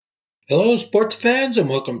Hello, sports fans, and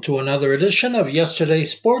welcome to another edition of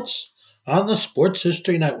Yesterday's Sports on the Sports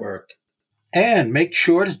History Network. And make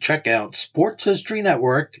sure to check out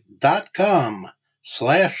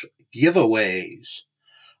sportshistorynetwork.com/giveaways.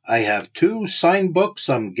 I have 2 signed books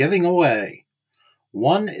I'm giving away.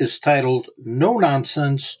 One is titled No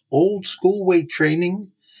Nonsense Old School Weight Training,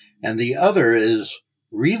 and the other is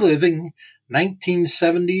Reliving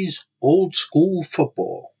 1970s Old School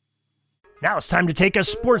Football. Now it's time to take a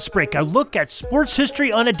sports break, a look at sports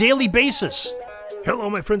history on a daily basis. Hello,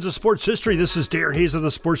 my friends of sports history. This is Darren Hayes of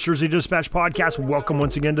the Sports Jersey Dispatch podcast. Welcome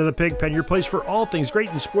once again to the Pigpen, your place for all things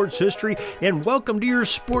great in sports history, and welcome to your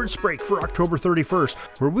sports break for October 31st,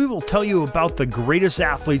 where we will tell you about the greatest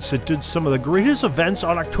athletes that did some of the greatest events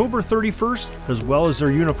on October 31st, as well as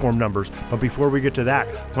their uniform numbers. But before we get to that,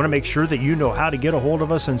 I want to make sure that you know how to get a hold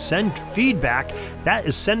of us and send feedback. That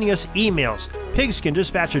is sending us emails.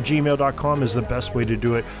 Pigskindispatch@gmail.com is the best way to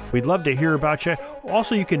do it. We'd love to hear about you.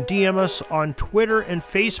 Also, you can DM us on Twitter and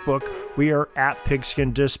Facebook. We are at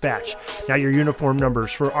Pigskin Dispatch. Now, your uniform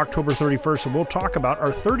numbers for October 31st, and we'll talk about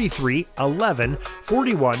are 33, 11,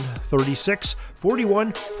 41, 36,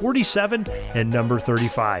 41, 47, and number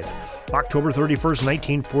 35. October 31st,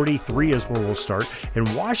 1943 is where we'll start.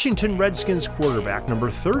 And Washington Redskins quarterback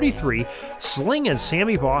number 33, Slingin'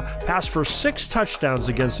 Sammy Baugh, passed for 6 touchdowns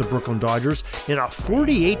against the Brooklyn Dodgers in a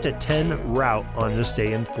 48-10 rout on this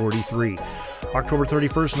day in 43. October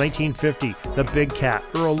 31st, 1950, the Big Cat,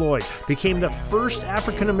 Earl Lloyd, became the first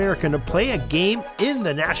African-American to play a game in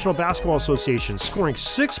the National Basketball Association, scoring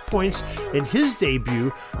 6 points in his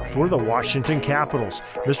debut for the Washington Capitals.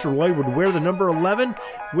 Mr. Lloyd would wear the number 11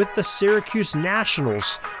 with the Syracuse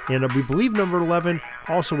Nationals, and we believe number 11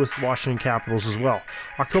 also with Washington Capitals as well.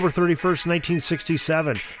 October 31st,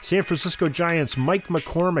 1967, San Francisco Giants' Mike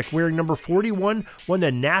McCormick, wearing number 41, won the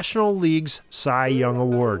National League's Cy Young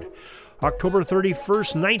Award. October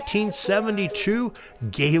 31st, 1972,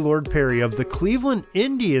 Gaylord Perry of the Cleveland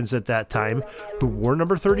Indians at that time, who wore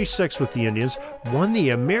number 36 with the Indians, won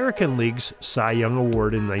the American League's Cy Young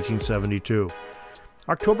Award in 1972.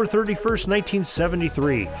 October 31st,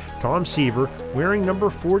 1973, Tom Seaver, wearing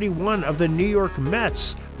number 41 of the New York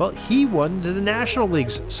Mets, well, he won the National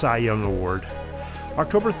League's Cy Young Award.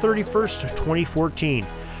 October 31st, 2014,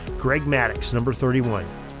 Greg Maddux, number 31.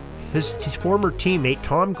 His former teammate,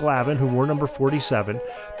 Tom Glavine, who wore number 47,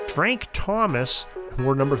 Frank Thomas, who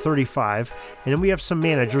wore number 35, and then we have some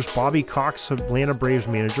managers, Bobby Cox, Atlanta Braves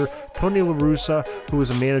manager, Tony La Russa, who was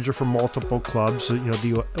a manager for multiple clubs,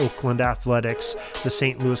 the Oakland Athletics, the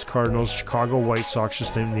St. Louis Cardinals, Chicago White Sox,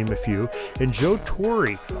 just to name a few, and Joe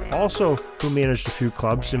Torre, also who managed a few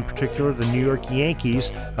clubs, in particular the New York Yankees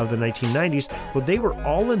of the 1990s. Well, they were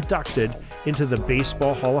all inducted into the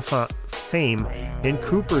Baseball Hall of Fame in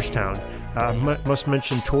Cooperstown. Must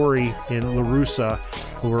mention Torre and La Russa,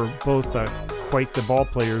 who were both quite the ball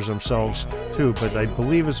players themselves too, but I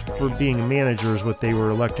believe it's for being managers what they were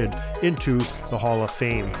elected into the Hall of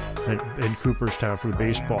Fame in Cooperstown for the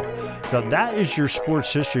baseball. Now that is your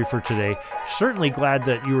sports history for today. Certainly glad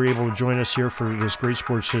that you were able to join us here for this great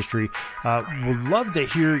sports history. Would love to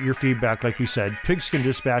hear your feedback. Like we said,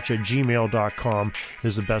 pigskindispatch@gmail.com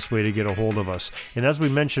is the best way to get a hold of us. And as we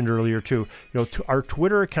mentioned earlier too, our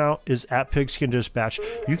Twitter account is at Pigskin Dispatch.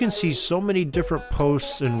 You can see so many different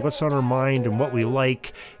posts and what's on our mind and what we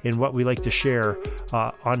like and what we like to share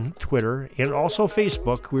on Twitter and also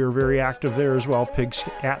Facebook. We are very active there as well,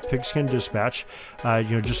 at Pigskin Dispatch.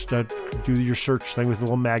 Just do your search thing with a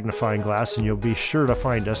little magnifying glass and you'll be sure to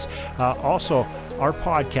find us. Also, our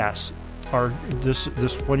podcasts are this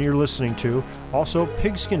one you're listening to, also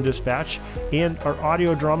Pigskin Dispatch, and our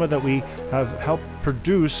audio drama that we have helped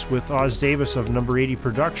produce with Oz Davis of Number 80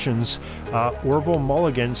 Productions, Orville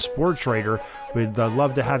Mulligan, sports writer. We'd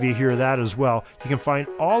love to have you hear that as well. You can find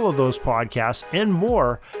all of those podcasts and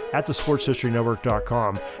more at the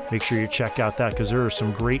sportshistorynetwork.com. Make sure you check out that because there are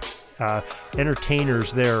some great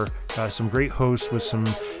entertainers there, some great hosts with some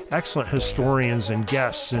excellent historians and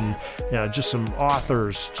guests and just some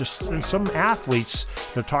authors, and some athletes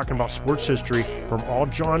that are talking about sports history from all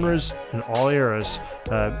genres and all eras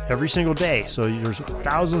every single day. So there's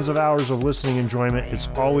thousands of hours of listening enjoyment. It's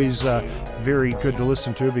always very good to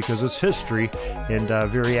listen to because it's history and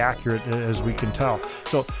very accurate as we can tell.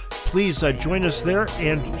 So please join us there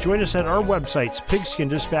and join us at our websites, Pigskin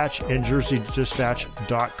Dispatch and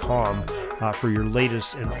JerseyDispatch.com. for your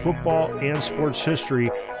latest in football and sports history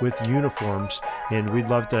with uniforms. And we'd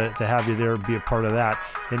love to have you there, be a part of that.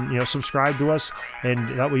 And, subscribe to us,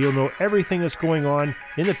 and that way you'll know everything that's going on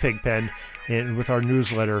in the Pigpen and with our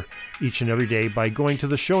newsletter each and every day by going to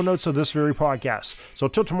the show notes of this very podcast. So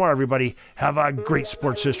till tomorrow, everybody, have a great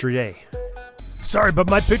sports history day. Sorry, but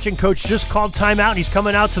my pitching coach just called timeout and he's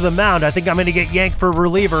coming out to the mound. I think I'm going to get yanked for a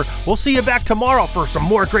reliever. We'll see you back tomorrow for some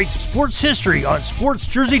more great sports history on Sports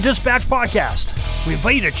Jersey Dispatch Podcast. We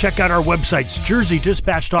invite you to check out our websites,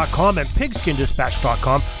 jerseydispatch.com and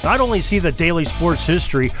pigskindispatch.com. Not only see the daily sports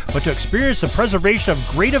history, but to experience the preservation of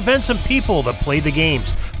great events and people that play the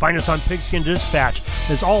games. Find us on Pigskin Dispatch.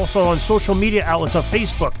 It's also on social media outlets of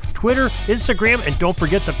Facebook, Twitter, Instagram, and don't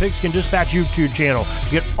forget the Pigskin Dispatch YouTube channel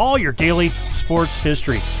to get all your daily sports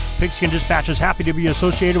history. Pigskin Dispatch is happy to be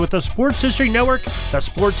associated with the Sports History Network, the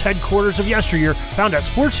sports headquarters of yesteryear, found at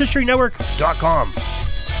sportshistorynetwork.com.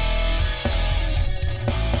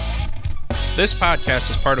 This podcast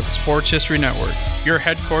is part of the Sports History Network, your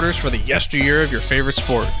headquarters for the yesteryear of your favorite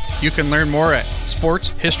sport. You can learn more at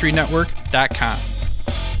sportshistorynetwork.com.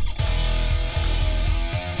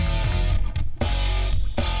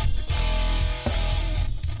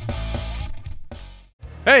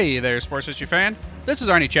 Hey there, sports history fan. This is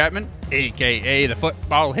Arnie Chapman, aka the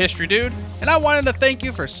Football History Dude, and I wanted to thank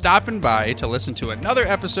you for stopping by to listen to another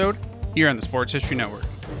episode here on the Sports History Network.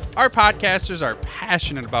 Our podcasters are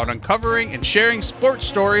passionate about uncovering and sharing sports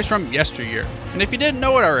stories from yesteryear. And if you didn't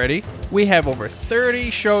know it already, we have over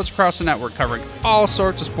 30 shows across the network covering all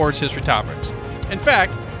sorts of sports history topics. In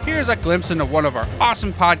fact, here's a glimpse into one of our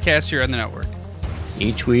awesome podcasts here on the network.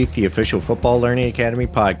 Each week, the official Football Learning Academy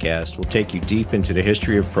podcast will take you deep into the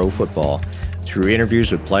history of pro football through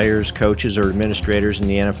interviews with players, coaches, or administrators in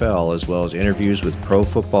the NFL, as well as interviews with Pro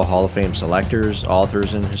Football Hall of Fame selectors,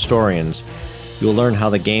 authors, and historians. You'll learn how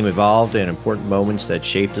the game evolved and important moments that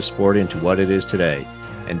shaped the sport into what it is today.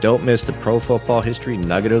 And don't miss the Pro Football History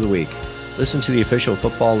Nugget of the Week. Listen to the official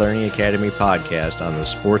Football Learning Academy podcast on the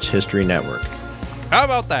Sports History Network. How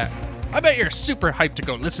about that? I bet you're super hyped to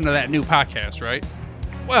go listen to that new podcast, right?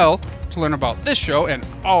 Well, to learn about this show and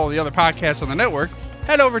all the other podcasts on the network,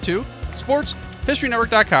 head over to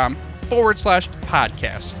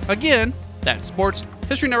sportshistorynetwork.com/podcast. Again, that's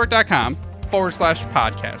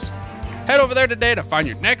sportshistorynetwork.com/podcast. Head over there today to find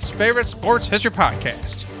your next favorite sports history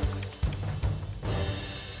podcast.